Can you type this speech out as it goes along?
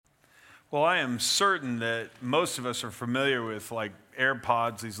Well, I am certain that most of us are familiar with like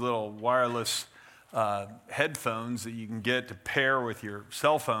AirPods, these little wireless headphones that you can get to pair with your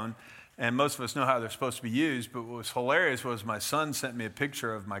cell phone. And most of us know how they're supposed to be used. But what was hilarious was my son sent me a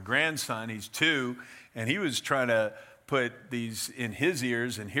picture of my grandson. He's 2, and he was trying to put these in his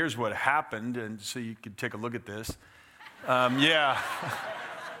ears. And here's what happened. And so you could take a look at this. Yeah,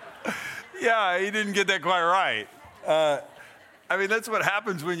 he didn't get that quite right. I mean, that's what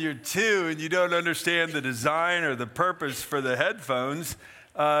happens when you're 2 and you don't understand the design or the purpose for the headphones.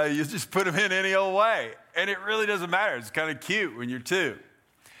 You just put them in any old way. And it really doesn't matter. It's kind of cute when you're 2.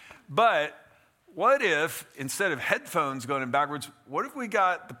 But what if, instead of headphones going in backwards, what if we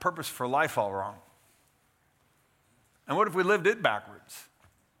got the purpose for life all wrong? And what if we lived it backwards?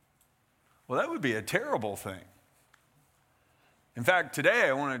 Well, that would be a terrible thing. In fact, today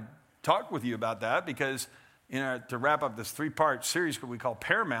I want to talk with you about that because to wrap up this 3-part series that we call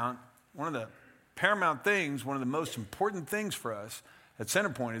Paramount, one of the paramount things, one of the most important things for us at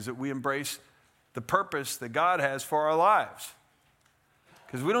Centerpoint is that we embrace the purpose that God has for our lives.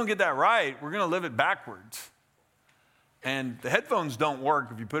 Because if we don't get that right, we're going to live it backwards. And the headphones don't work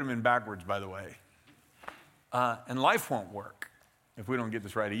if you put them in backwards, by the way. And life won't work if we don't get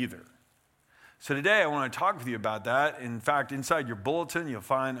this right either. So today I want to talk with you about that. In fact, inside your bulletin, you'll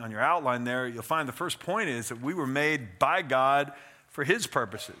find on your outline there, you'll find the first point is that we were made by God for His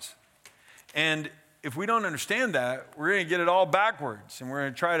purposes. And if we don't understand that, we're going to get it all backwards. And we're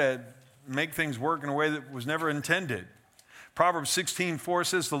going to try to make things work in a way that was never intended. Proverbs 16:4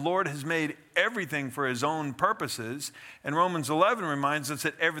 says, the Lord has made everything for His own purposes. And Romans 11 reminds us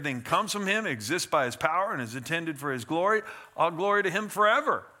that everything comes from Him, exists by His power, and is intended for His glory. All glory to Him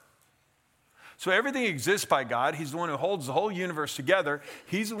forever. So everything exists by God. He's the one who holds the whole universe together.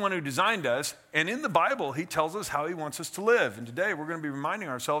 He's the one who designed us. And in the Bible, He tells us how He wants us to live. And today, we're going to be reminding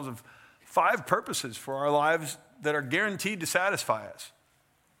ourselves of 5 purposes for our lives that are guaranteed to satisfy us.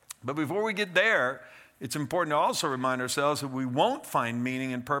 But before we get there, it's important to also remind ourselves that we won't find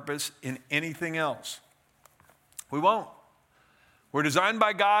meaning and purpose in anything else. We won't. We're designed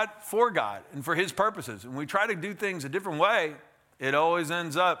by God, and for His purposes. And we try to do things a different way, it always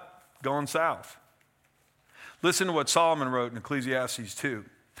ends up going south. Listen to what Solomon wrote in Ecclesiastes 2.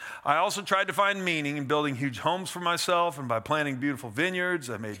 I also tried to find meaning in building huge homes for myself and by planting beautiful vineyards.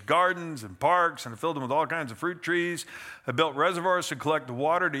 I made gardens and parks and I filled them with all kinds of fruit trees. I built reservoirs to collect the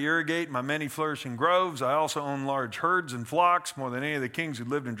water to irrigate my many flourishing groves. I also owned large herds and flocks, more than any of the kings who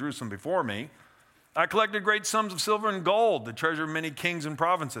lived in Jerusalem before me. I collected great sums of silver and gold, the treasure of many kings and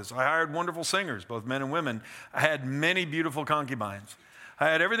provinces. I hired wonderful singers, both men and women. I had many beautiful concubines. I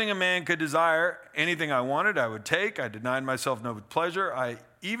had everything a man could desire. Anything I wanted, I would take. I denied myself no pleasure. I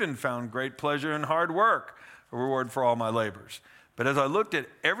even found great pleasure in hard work, a reward for all my labors. But as I looked at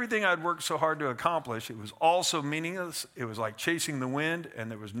everything I'd worked so hard to accomplish, it was all so meaningless. It was like chasing the wind,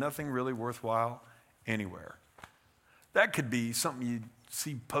 and there was nothing really worthwhile anywhere. That could be something you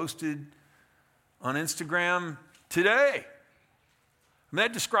see posted on Instagram today. I mean,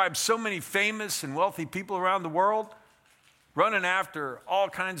 that describes so many famous and wealthy people around the world running after all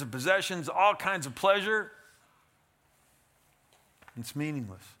kinds of possessions, all kinds of pleasure. It's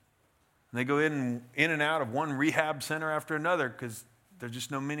meaningless. And they go in and out of one rehab center after another because there's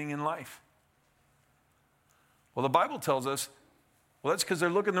just no meaning in life. Well, the Bible tells us, well, that's because they're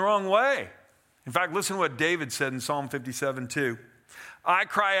looking the wrong way. In fact, listen to what David said in Psalm 57:2. I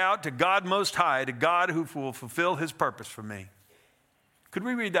cry out to God Most High, to God who will fulfill His purpose for me. Could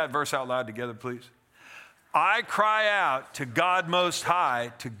we read that verse out loud together, please? I cry out to God Most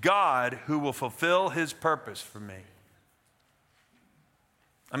High, to God who will fulfill His purpose for me.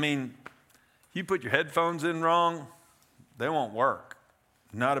 I mean, you put your headphones in wrong, they won't work.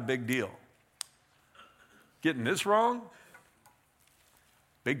 Not a big deal. Getting this wrong,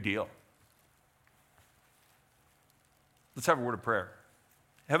 big deal. Let's have a word of prayer.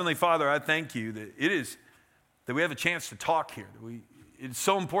 Heavenly Father, I thank You that we have a chance to talk here. It's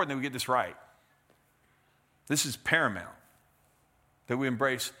so important that we get this right. This is paramount, that we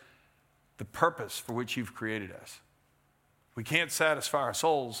embrace the purpose for which You've created us. We can't satisfy our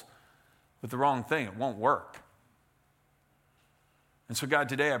souls with the wrong thing. It won't work. And so, God,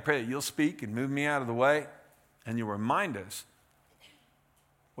 today I pray that You'll speak and move me out of the way, and You'll remind us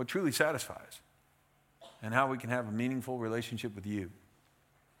what truly satisfies and how we can have a meaningful relationship with You.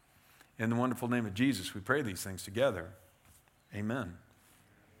 In the wonderful name of Jesus, we pray these things together. Amen.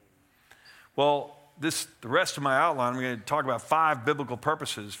 Well, the rest of my outline, I'm going to talk about 5 biblical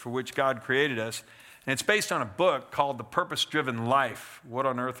purposes for which God created us. And it's based on a book called The Purpose-Driven Life. What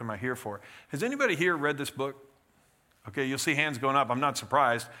on earth am I here for? Has anybody here read this book? Okay, you'll see hands going up. I'm not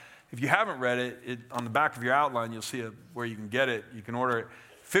surprised. If you haven't read it, on the back of your outline, you'll see where you can get it. You can order it.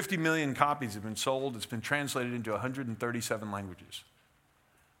 50 million copies have been sold. It's been translated into 137 languages.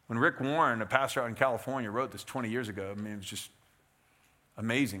 When Rick Warren, a pastor out in California, wrote this 20 years ago, I mean, it was just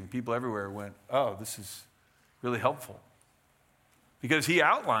amazing. People everywhere went, oh, this is really helpful. Because he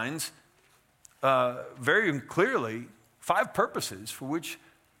outlines very clearly 5 purposes for which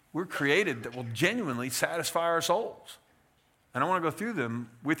we're created that will genuinely satisfy our souls. And I want to go through them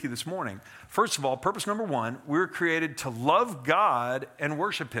with you this morning. First of all, purpose number 1, we're created to love God and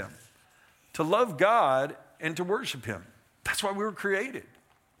worship him. To love God and to worship him. That's why we were created.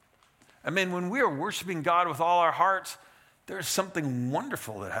 I mean, when we are worshiping God with all our hearts, there's something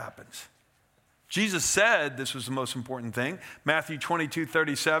wonderful that happens. Jesus said this was the most important thing. Matthew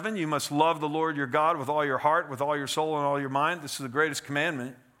 22:37, you must love the Lord your God with all your heart, with all your soul, and all your mind. This is the greatest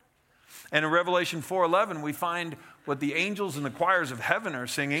commandment. And in Revelation 4:11, we find what the angels and the choirs of heaven are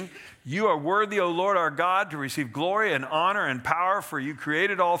singing. You are worthy, O Lord our God, to receive glory and honor and power, for you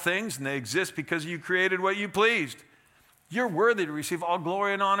created all things, and they exist because you created what you pleased. You're worthy to receive all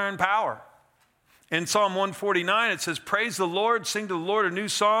glory and honor and power. In Psalm 149, it says, praise the Lord, sing to the Lord a new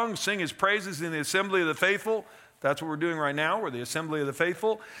song, sing his praises in the assembly of the faithful. That's what we're doing right now. We're the assembly of the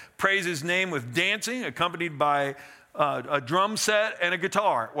faithful. Praise his name with dancing, accompanied by a drum set and a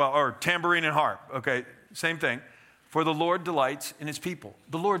guitar, or tambourine and harp. Okay, same thing. For the Lord delights in his people.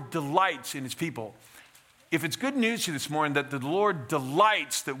 The Lord delights in his people. If it's good news to you this morning that the Lord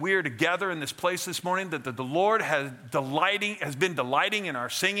delights that we are together in this place this morning, that the Lord has been delighting in our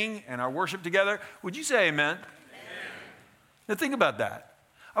singing and our worship together, would you say amen? Amen. Now think about that.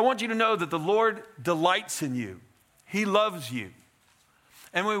 I want you to know that the Lord delights in you. He loves you.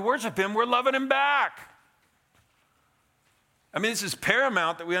 And when we worship him, we're loving him back. I mean, this is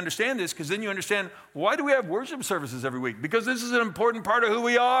paramount that we understand this, because then you understand, why do we have worship services every week? Because this is an important part of who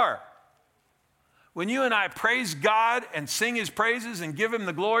we are. When you and I praise God and sing his praises and give him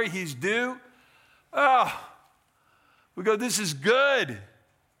the glory he's due, we go, this is good.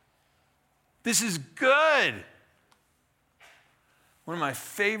 This is good. One of my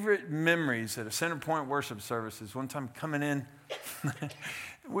favorite memories at a Center Point worship service is one time coming in,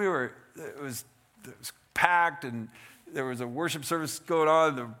 it was packed, and there was a worship service going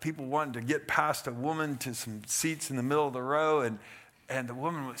on. There were people wanting to get past a woman to some seats in the middle of the row, and the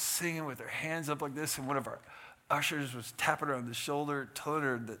woman was singing with her hands up like this, and one of our ushers was tapping her on the shoulder, telling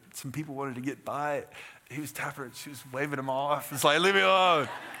her that some people wanted to get by. He was tapping her, she was waving him off. It's like, leave me alone.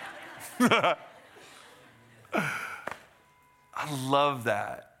 I love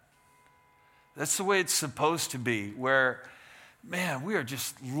that. That's the way it's supposed to be, where, man, we are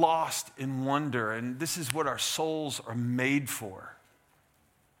just lost in wonder, and this is what our souls are made for.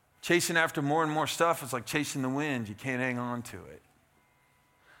 Chasing after more and more stuff is like chasing the wind. You can't hang on to it.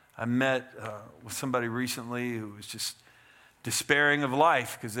 I met with somebody recently who was just despairing of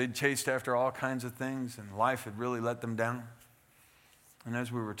life because they'd chased after all kinds of things and life had really let them down. And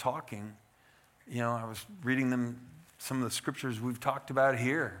as we were talking, I was reading them some of the scriptures we've talked about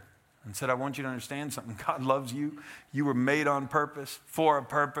here and said, I want you to understand something. God loves you. You were made on purpose, for a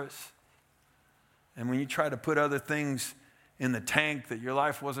purpose. And when you try to put other things in the tank that your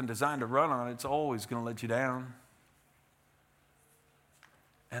life wasn't designed to run on, it's always going to let you down.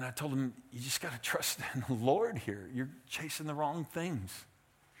 And I told him, you just got to trust in the Lord here. You're chasing the wrong things.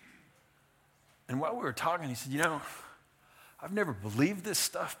 And while we were talking, he said, I've never believed this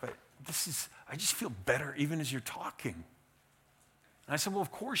stuff, but I just feel better even as you're talking. And I said, well,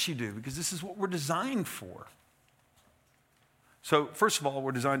 of course you do, because this is what we're designed for. So first of all,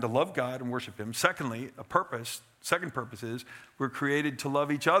 we're designed to love God and worship him. Secondly, second purpose is we're created to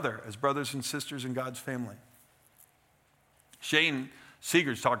love each other as brothers and sisters in God's family. Shane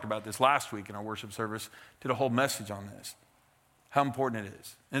Seegers talked about this last week in our worship service, did a whole message on this, how important it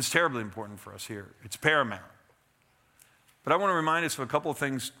is. And it's terribly important for us here. It's paramount. But I want to remind us of a couple of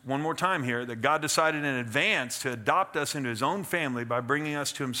things one more time here, that God decided in advance to adopt us into his own family by bringing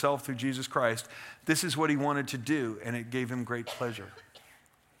us to himself through Jesus Christ. This is what he wanted to do, and it gave him great pleasure.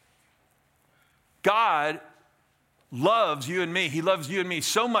 God loves you and me. He loves you and me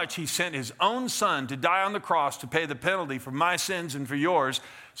so much he sent his own son to die on the cross to pay the penalty for my sins and for yours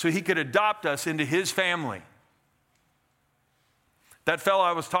so he could adopt us into his family. That fellow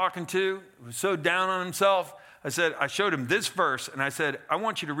I was talking to was so down on himself. I showed him this verse and I said, I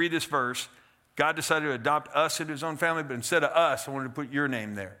want you to read this verse. God decided to adopt us into his own family, but instead of us, I wanted to put your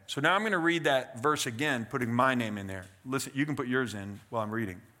name there. So now I'm going to read that verse again, putting my name in there. Listen, you can put yours in while I'm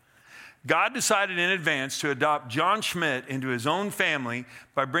reading. God decided in advance to adopt John Schmidt into his own family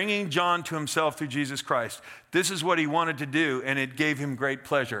by bringing John to himself through Jesus Christ. This is what he wanted to do, and it gave him great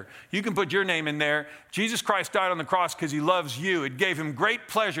pleasure. You can put your name in there. Jesus Christ died on the cross because he loves you. It gave him great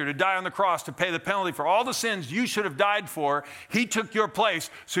pleasure to die on the cross to pay the penalty for all the sins you should have died for. He took your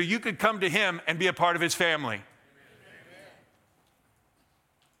place so you could come to him and be a part of his family.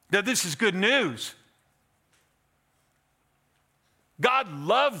 Now, this is good news. God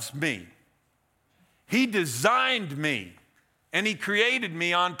loves me. He designed me, and he created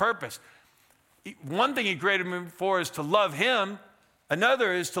me on purpose. One thing he created me for is to love him.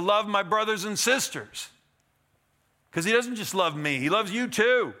 Another is to love my brothers and sisters. Because he doesn't just love me, he loves you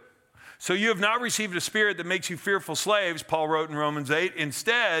too. So you have not received a spirit that makes you fearful slaves, Paul wrote in Romans 8.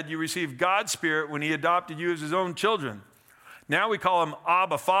 Instead, you received God's spirit when he adopted you as his own children. Now we call him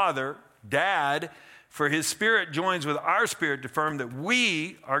Abba, Father, Dad, for his spirit joins with our spirit to affirm that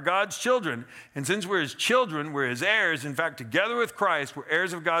we are God's children. And since we're his children, we're his heirs. In fact, together with Christ, we're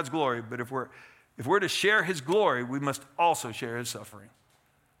heirs of God's glory. But if we're to share his glory, we must also share his suffering.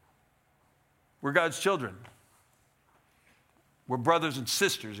 We're God's children. We're brothers and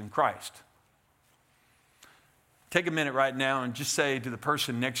sisters in Christ. Take a minute right now and just say to the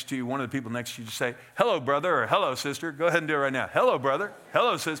person next to you, one of the people next to you, just say, hello, brother, or hello, sister. Go ahead and do it right now. Hello, brother.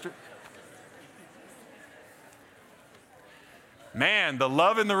 Hello, sister. Man, the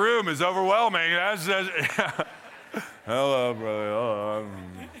love in the room is overwhelming. Hello, brother.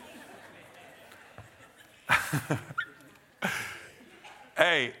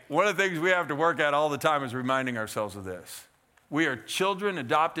 Hey, one of the things we have to work at all the time is reminding ourselves of this. We are children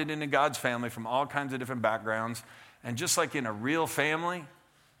adopted into God's family from all kinds of different backgrounds. And just like in a real family,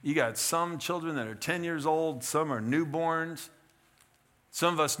 you got some children that are 10 years old, some are newborns.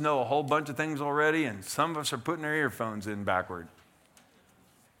 Some of us know a whole bunch of things already, and some of us are putting our earphones in backward.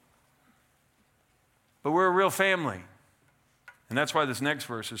 But we're a real family. And that's why this next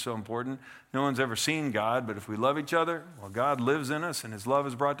verse is so important. No one's ever seen God, but if we love each other, well, God lives in us, and his love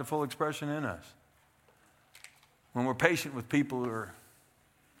is brought to full expression in us. When we're patient with people who are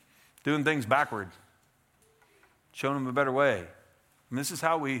doing things backward, showing them a better way. And this is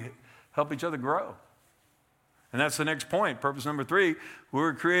how we help each other grow. And that's the next point, purpose number 3. We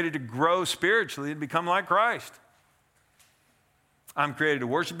were created to grow spiritually and become like Christ. I'm created to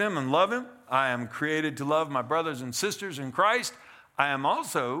worship him and love him. I am created to love my brothers and sisters in Christ. I am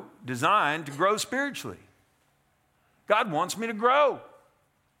also designed to grow spiritually. God wants me to grow.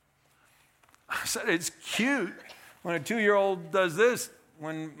 I said it's cute when a 2-year-old does this.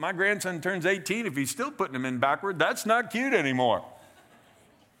 When my grandson turns 18, if he's still putting him in backward, that's not cute anymore.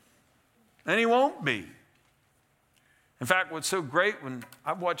 And he won't be. In fact, what's so great, when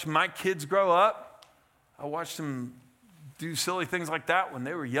I've watched my kids grow up, I watched them do silly things like that when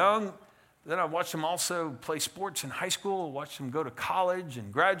they were young. Then I watched them also play sports in high school. I watched them go to college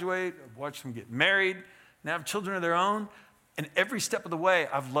and graduate. I watched them get married and have children of their own. And every step of the way,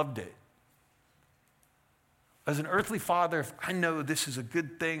 I've loved it. As an earthly father, if I know this is a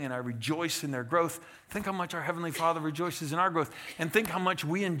good thing and I rejoice in their growth, think how much our Heavenly Father rejoices in our growth, and think how much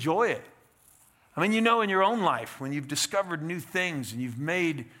we enjoy it. I mean, you know in your own life, when you've discovered new things and you've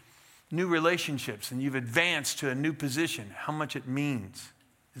made new relationships and you've advanced to a new position, how much it means.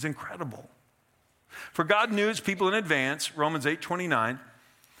 It's incredible. For God knew his people in advance, Romans 8:29,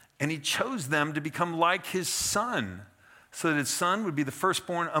 and he chose them to become like his son, so that his son would be the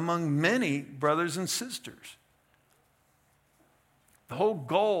firstborn among many brothers and sisters. The whole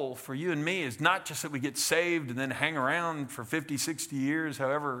goal for you and me is not just that we get saved and then hang around for 50, 60 years,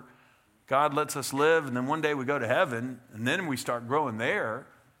 however God lets us live, and then one day we go to heaven, and then we start growing there.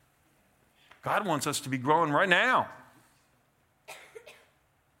 God wants us to be growing right now.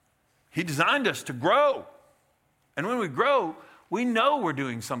 He designed us to grow. And when we grow, we know we're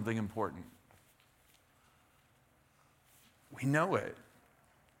doing something important. We know it.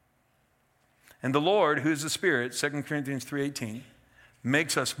 And the Lord, who is the Spirit, 2 Corinthians 3:18,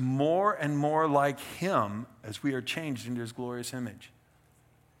 makes us more and more like him as we are changed into his glorious image.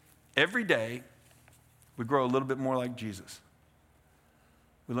 Every day, we grow a little bit more like Jesus.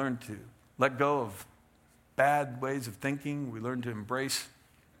 We learn to let go of bad ways of thinking. We learn to embrace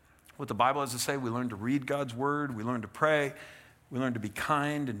what the Bible has to say. We learn to read God's word. We learn to pray. We learn to be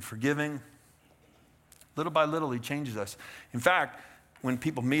kind and forgiving. Little by little, he changes us. In fact, when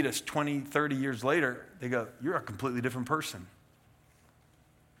people meet us 20, 30 years later, they go, you're a completely different person.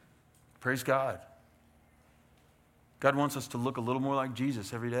 Praise God. God wants us to look a little more like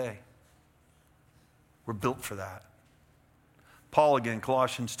Jesus every day. We're built for that. Paul again,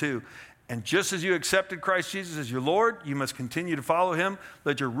 Colossians 2. And just as you accepted Christ Jesus as your Lord, you must continue to follow him.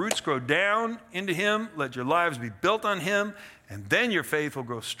 Let your roots grow down into him. Let your lives be built on him. And then your faith will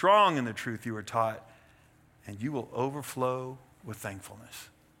grow strong in the truth you were taught. And you will overflow with thankfulness.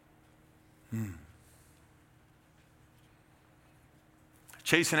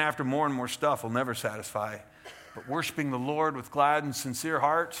 Chasing after more and more stuff will never satisfy. But worshiping the Lord with glad and sincere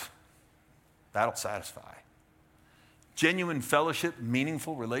hearts, that'll satisfy. Genuine fellowship,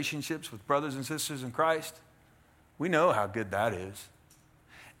 meaningful relationships with brothers and sisters in Christ, we know how good that is.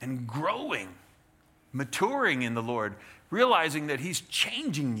 And growing, maturing in the Lord, realizing that he's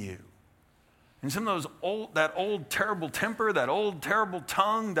changing you. And some of that old terrible temper, that old terrible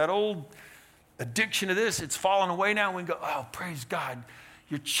tongue, that old addiction to this, it's fallen away now. And we go, oh, praise God,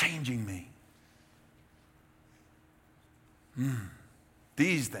 you're changing me.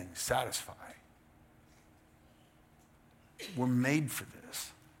 These things satisfy. We're made for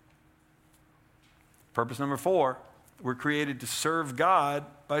this. Purpose number 4, we're created to serve God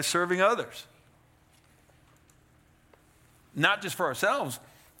by serving others. Not just for ourselves,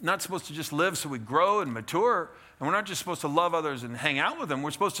 not supposed to just live so we grow and mature, and we're not just supposed to love others and hang out with them,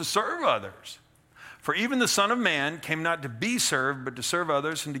 we're supposed to serve others. For even the Son of Man came not to be served, but to serve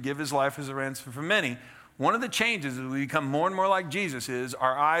others and to give his life as a ransom for many. One of the changes as we become more and more like Jesus is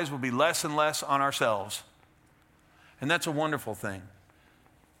our eyes will be less and less on ourselves. And that's a wonderful thing.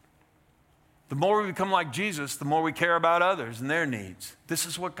 The more we become like Jesus, the more we care about others and their needs. This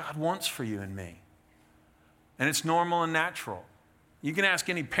is what God wants for you and me. And it's normal and natural. You can ask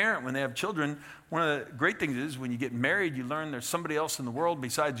any parent when they have children. One of the great things is when you get married, you learn there's somebody else in the world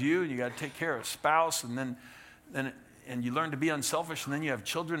besides you, and you got to take care of a spouse, and then you learn to be unselfish, and then you have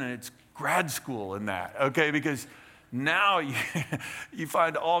children, and it's grad school in that, okay? Because now you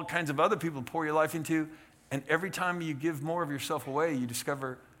find all kinds of other people to pour your life into. And every time you give more of yourself away, you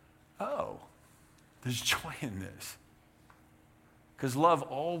discover, oh, there's joy in this. Because love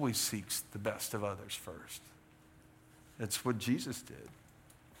always seeks the best of others first. That's what Jesus did.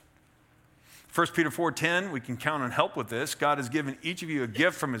 1 Peter 4:10, we can count on help with this. God has given each of you a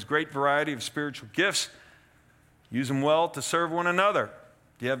gift from his great variety of spiritual gifts. Use them well to serve one another.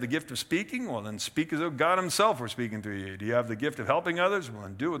 Do you have the gift of speaking? Well, then speak as though God himself were speaking through you. Do you have the gift of helping others? Well,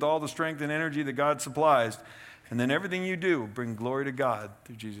 then do it with all the strength and energy that God supplies. And then everything you do will bring glory to God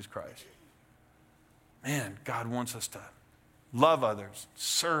through Jesus Christ. Man, God wants us to love others,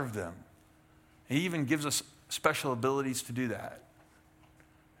 serve them. He even gives us special abilities to do that.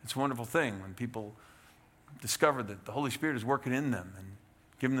 It's a wonderful thing when people discover that the Holy Spirit is working in them and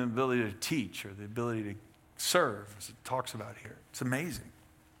giving them the ability to teach or the ability to serve, as it talks about here. It's amazing.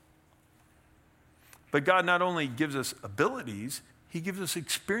 But God not only gives us abilities, he gives us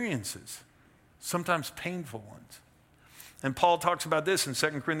experiences, sometimes painful ones. And Paul talks about this in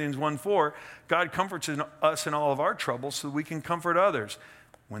 2 Corinthians 1:4. God comforts us in all of our troubles so that we can comfort others.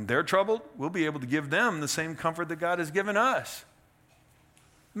 When they're troubled, we'll be able to give them the same comfort that God has given us.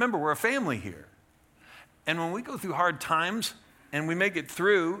 Remember, we're a family here. And when we go through hard times and we make it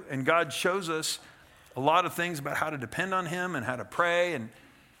through and God shows us a lot of things about how to depend on him and how to pray and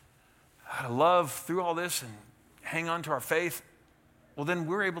how to love through all this and hang on to our faith, well, then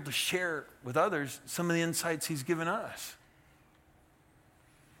we're able to share with others some of the insights he's given us.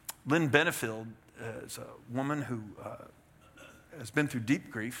 Lynn Benefield is a woman who has been through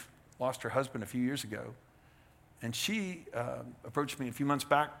deep grief, lost her husband a few years ago, and she approached me a few months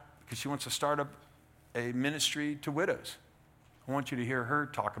back because she wants to start up a ministry to widows. I want you to hear her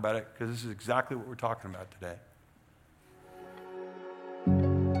talk about it because this is exactly what we're talking about today.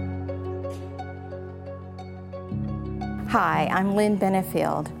 Hi, I'm Lynn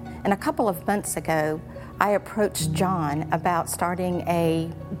Benefield, and a couple of months ago, I approached John about starting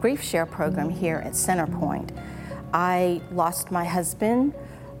a grief share program here at Centerpoint. I lost my husband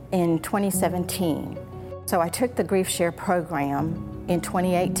in 2017, so I took the grief share program in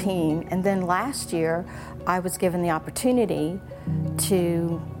 2018, and then last year, I was given the opportunity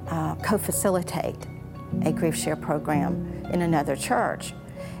to co-facilitate a grief share program in another church.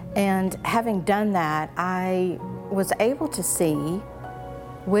 And having done that, I was able to see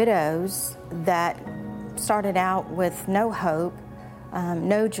widows that started out with no hope,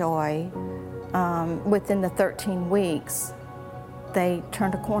 no joy. Within the 13 weeks, they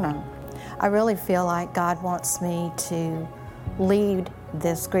turned a corner. I really feel like God wants me to lead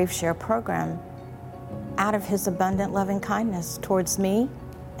this grief share program out of his abundant loving kindness towards me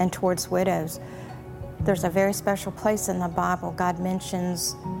and towards widows. There's a very special place in the Bible. God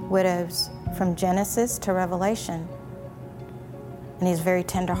mentions widows from Genesis to Revelation, and he's very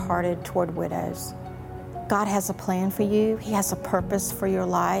tender-hearted toward widows. God has a plan for you. He has a purpose for your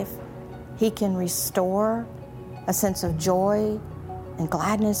life. He can restore a sense of joy and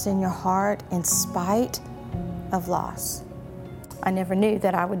gladness in your heart in spite of loss. I never knew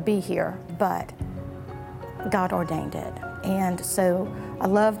that I would be here, but God ordained it. And so I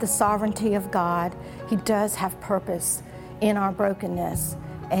love the sovereignty of God. He does have purpose in our brokenness,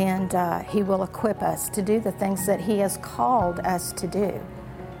 and He will equip us to do the things that He has called us to do.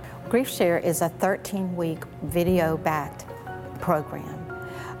 GriefShare is a 13-week video-backed program.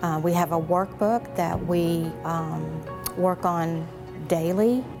 We have a workbook that we work on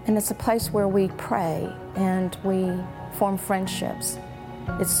daily, and it's a place where we pray and we form friendships.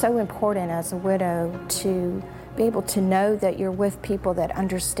 It's so important as a widow to be able to know that you're with people that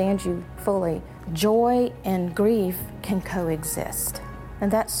understand you fully. Joy and grief can coexist.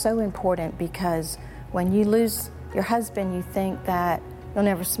 And that's so important, because when you lose your husband, you think that you'll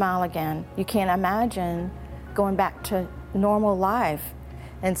never smile again. You can't imagine going back to normal life.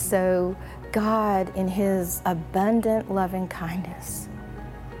 And so God, in His abundant loving kindness,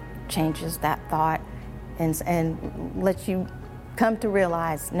 changes that thought and lets you come to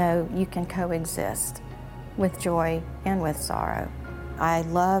realize, no, you can coexist with joy and with sorrow. I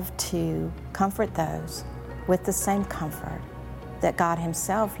love to comfort those with the same comfort that God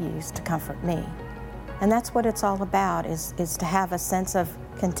Himself used to comfort me. And that's what it's all about, is to have a sense of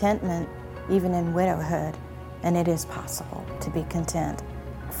contentment even in widowhood. And it is possible to be content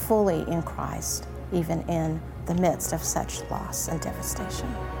fully in Christ, even in the midst of such loss and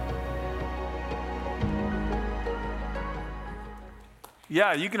devastation.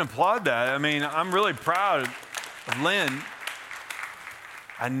 Yeah, you can applaud that. I mean, I'm really proud of Lynn.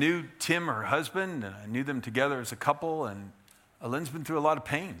 I knew Tim, her husband, and I knew them together as a couple, and Lynn's been through a lot of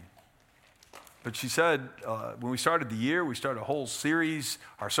pain. But she said, when we started the year, we started a whole series.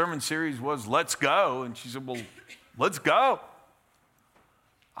 Our sermon series was Let's Go. And she said, well, let's go.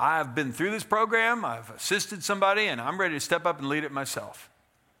 I've been through this program. I've assisted somebody, and I'm ready to step up and lead it myself.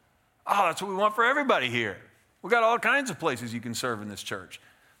 Oh, that's what we want for everybody here. We've got all kinds of places you can serve in this church.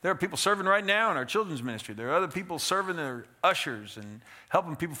 There are people serving right now in our children's ministry. There are other people serving their ushers and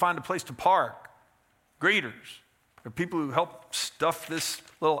helping people find a place to park, greeters. There are people who help stuff this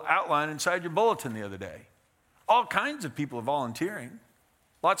little outline inside your bulletin the other day. All kinds of people are volunteering,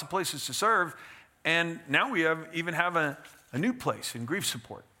 lots of places to serve, and now we even have a new place in grief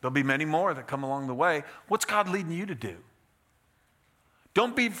support. There'll be many more that come along the way. What's God leading you to do?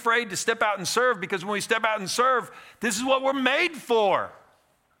 Don't be afraid to step out and serve, because when we step out and serve, this is what we're made for.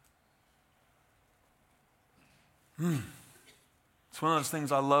 It's one of those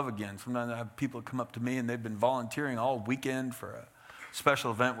things I love again. Sometimes I have people come up to me and they've been volunteering all weekend for a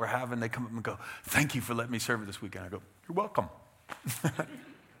special event we're having. They come up and go, thank you for letting me serve this weekend. I go, you're welcome.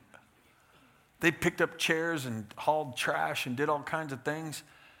 They picked up chairs and hauled trash and did all kinds of things.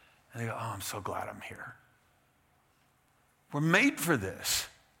 And they go, oh, I'm so glad I'm here. We're made for this.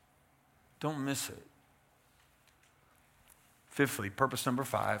 Don't miss it. Fifthly, purpose number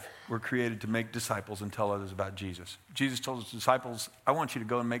 5, we're created to make disciples and tell others about Jesus. Jesus told his disciples, I want you to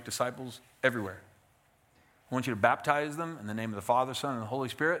go and make disciples everywhere. I want you to baptize them in the name of the Father, Son, and the Holy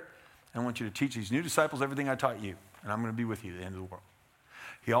Spirit. And I want you to teach these new disciples everything I taught you. And I'm going to be with you at the end of the world.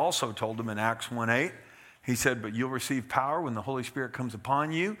 He also told them in Acts 1:8, he said, but you'll receive power when the Holy Spirit comes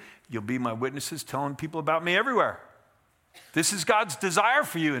upon you. You'll be my witnesses, telling people about me everywhere. This is God's desire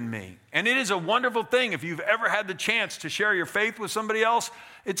for you and me. And it is a wonderful thing. If you've ever had the chance to share your faith with somebody else,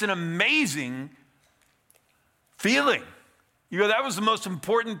 it's an amazing feeling. You go, that was the most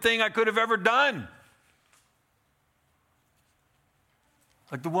important thing I could have ever done.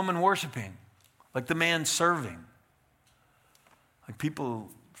 Like the woman worshiping, like the man serving, like people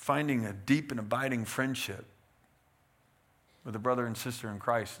finding a deep and abiding friendship with a brother and sister in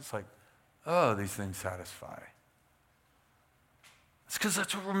Christ. It's like, oh, these things satisfy. It's because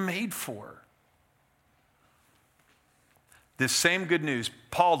that's what we're made for. This same good news,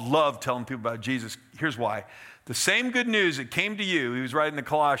 Paul loved telling people about Jesus. Here's why. The same good news that came to you, he was writing to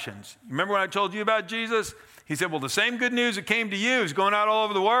Colossians. Remember when I told you about Jesus? He said, well, the same good news that came to you is going out all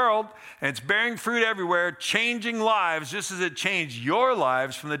over the world, and it's bearing fruit everywhere, changing lives, just as it changed your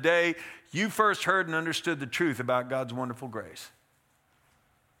lives from the day you first heard and understood the truth about God's wonderful grace.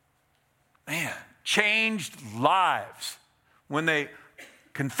 Man, changed lives. When they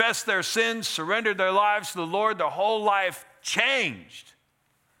confessed their sins, surrendered their lives to the Lord, their whole life changed.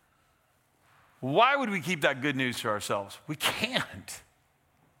 Why would we keep that good news to ourselves? We can't.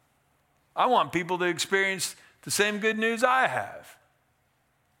 I want people to experience the same good news I have.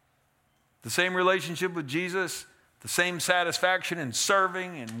 The same relationship with Jesus, the same satisfaction in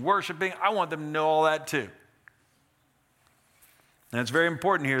serving and worshiping. I want them to know all that too. And it's very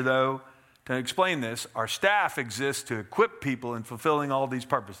important here, though, To explain this, our staff exists to equip people in fulfilling all these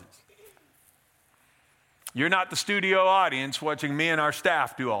purposes. You're not the studio audience watching me and our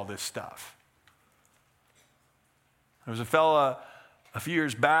staff do all this stuff. There was a fella a few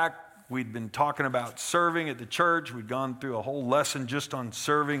years back, we'd been talking about serving at the church. We'd gone through a whole lesson just on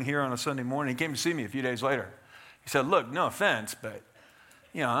serving here on a Sunday morning. He came to see me a few days later. He said, look, no offense, but,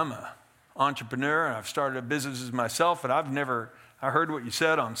 I'm an entrepreneur and I've started businesses myself, and I heard what you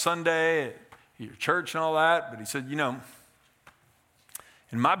said on Sunday at your church and all that, but he said,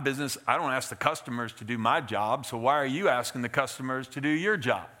 in my business, I don't ask the customers to do my job, so why are you asking the customers to do your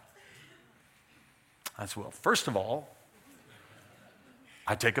job? I said, well, first of all,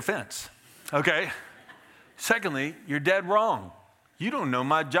 I take offense, okay? Secondly, you're dead wrong. You don't know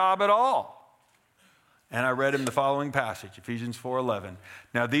my job at all. And I read him the following passage, Ephesians 4:11.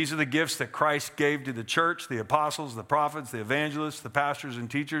 Now these are the gifts that Christ gave to the church, the apostles, the prophets, the evangelists, the pastors and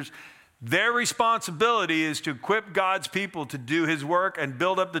teachers. Their responsibility is to equip God's people to do his work and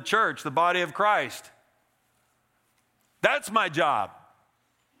build up the church, the body of Christ. That's my job.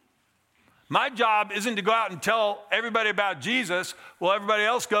 My job isn't to go out and tell everybody about Jesus while everybody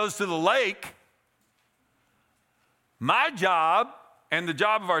else goes to the lake. My job and the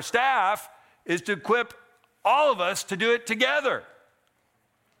job of our staff is to equip all of us to do it together.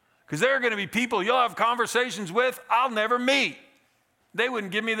 Because there are going to be people you'll have conversations with I'll never meet. They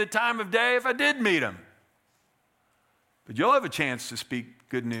wouldn't give me the time of day if I did meet them. But you'll have a chance to speak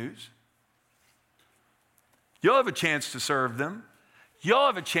good news. You'll have a chance to serve them. You'll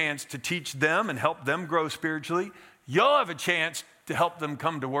have a chance to teach them and help them grow spiritually. You'll have a chance to help them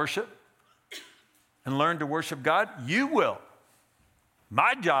come to worship and learn to worship God. You will.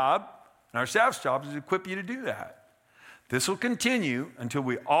 My job and our staff's job is to equip you to do that. This will continue until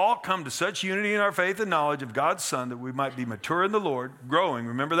we all come to such unity in our faith and knowledge of God's Son that we might be mature in the Lord, growing,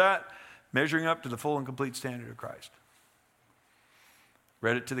 remember that? Measuring up to the full and complete standard of Christ.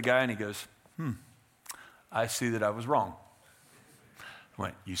 Read it to the guy and he goes, I see that I was wrong. I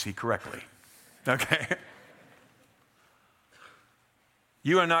went, you see correctly. Okay.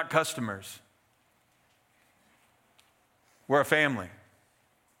 You are not customers. We're a family.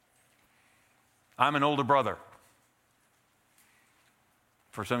 I'm an older brother.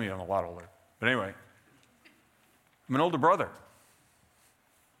 For some of you, I'm a lot older. But anyway, I'm an older brother.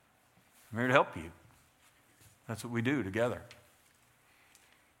 I'm here to help you. That's what we do together.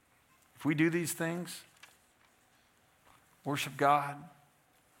 If we do these things, worship God,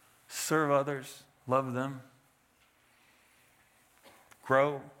 serve others, love them,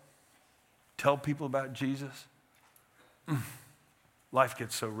 grow, tell people about Jesus, life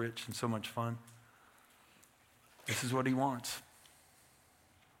gets so rich and so much fun. This is what he wants.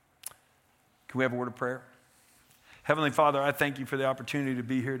 Can we have a word of prayer? Heavenly Father, I thank you for the opportunity to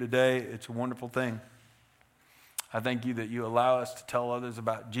be here today. It's a wonderful thing. I thank you that you allow us to tell others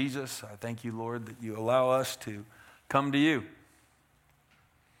about Jesus. I thank you, Lord, that you allow us to come to you.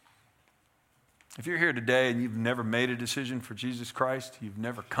 If you're here today and you've never made a decision for Jesus Christ, you've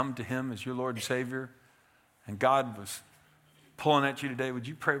never come to him as your Lord and Savior, and God was pulling at you today, would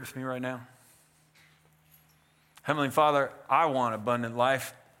you pray with me right now? Heavenly Father, I want abundant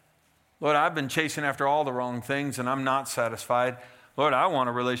life. Lord, I've been chasing after all the wrong things and I'm not satisfied. Lord, I want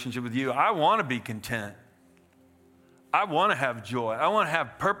a relationship with you. I want to be content. I want to have joy. I want to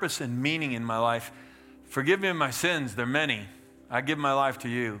have purpose and meaning in my life. Forgive me of my sins. They're many. I give my life to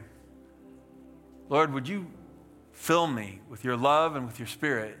you. Lord, would you fill me with your love and with your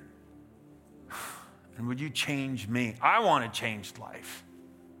spirit? And would you change me? I want a changed life.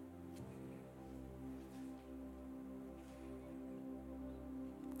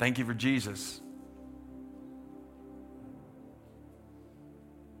 Thank you for Jesus.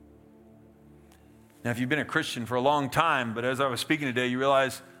 Now, if you've been a Christian for a long time, but as I was speaking today, you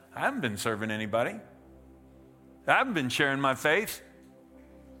realize I haven't been serving anybody. I haven't been sharing my faith.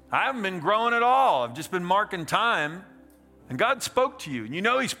 I haven't been growing at all. I've just been marking time. And God spoke to you, and you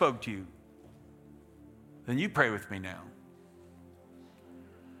know he spoke to you. Then you pray with me now.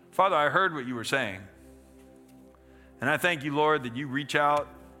 Father, I heard what you were saying. And I thank you, Lord, that you reach out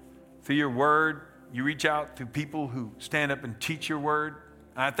through your word. You reach out through people who stand up and teach your word.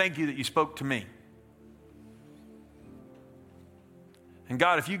 And I thank you that you spoke to me. And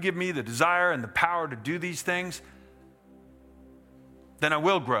God, if you give me the desire and the power to do these things, then I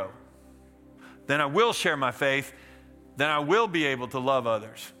will grow. Then I will share my faith. Then I will be able to love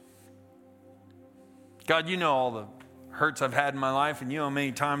others. God, you know all the hurts I've had in my life, and you know how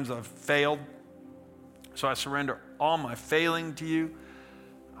many times I've failed. So I surrender all my failing to you.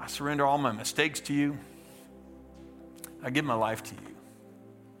 I surrender all my mistakes to you. I give my life to you.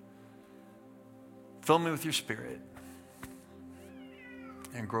 Fill me with your Spirit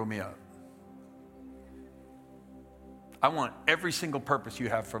and grow me up. I want every single purpose you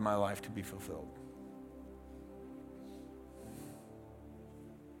have for my life to be fulfilled.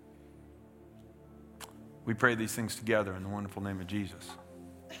 We pray these things together in the wonderful name of Jesus.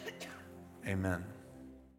 Amen.